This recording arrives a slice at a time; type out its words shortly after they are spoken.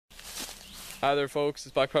Hi there folks,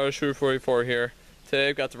 it's Black Powder Shooter 44 here. Today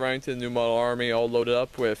I've got the Remington New Model Army all loaded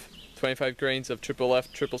up with 25 grains of triple F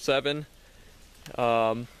 777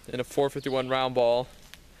 and a 451 round ball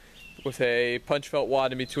with a punch felt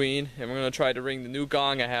wad in between, and we're going to try to ring the new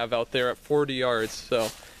gong I have out there at 40 yards. So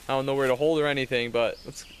I don't know where to hold or anything, but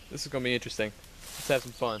this is going to be interesting. Let's have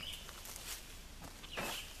some fun.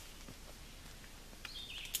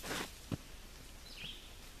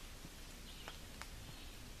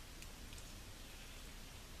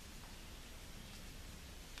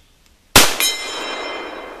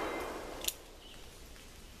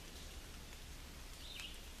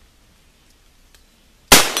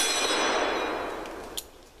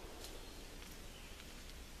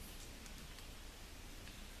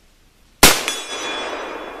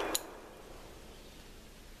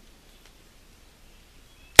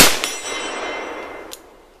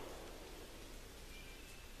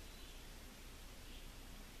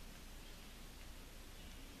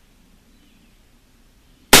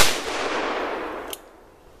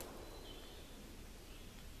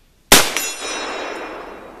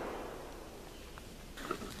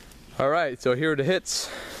 Alright, so here are the hits.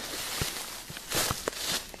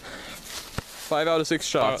 5 out of 6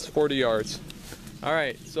 shots, 40 yards.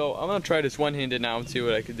 Alright, so I'm going to try this one-handed now and see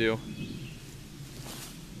what I can do.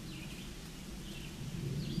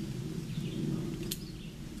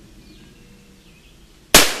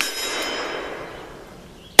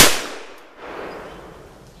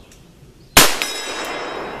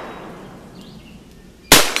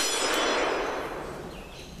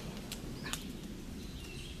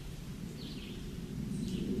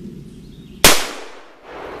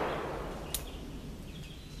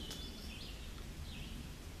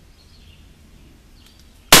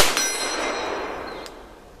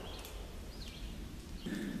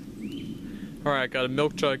 Alright, got a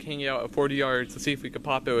milk jug hanging out at 40 yards. Let's see if we can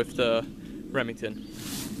pop it with the Remington.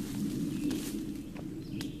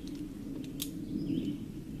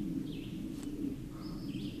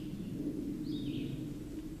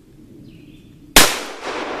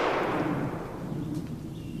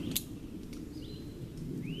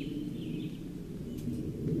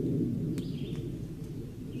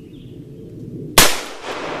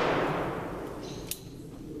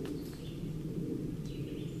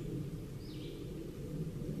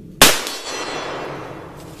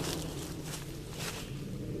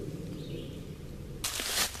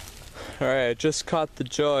 Alright, I just caught the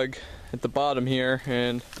jug at the bottom here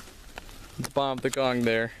and the bottom of the gong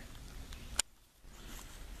there.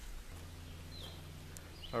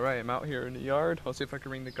 Alright, I'm out here in the yard. I'll see if I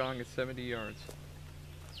can ring the gong at 70 yards.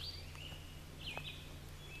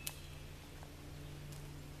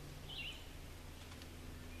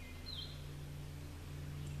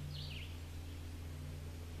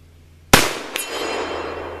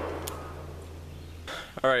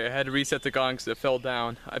 Alright, I had to reset the gong because it fell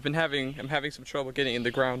down. I'm having some trouble getting in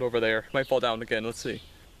the ground over there. Might fall down again, let's see.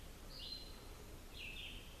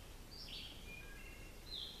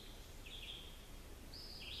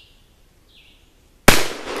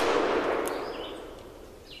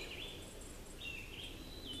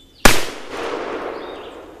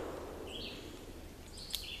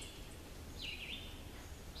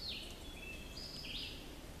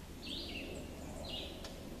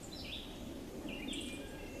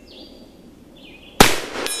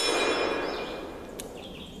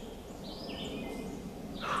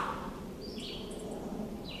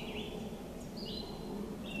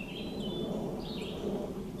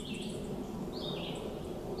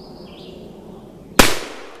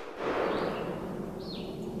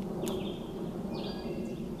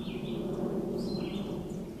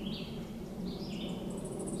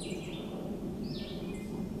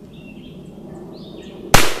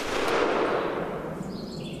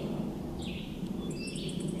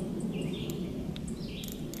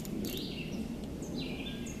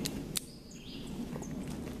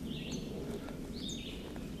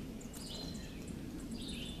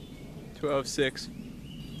 Two out of 6.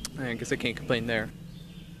 I guess I can't complain there.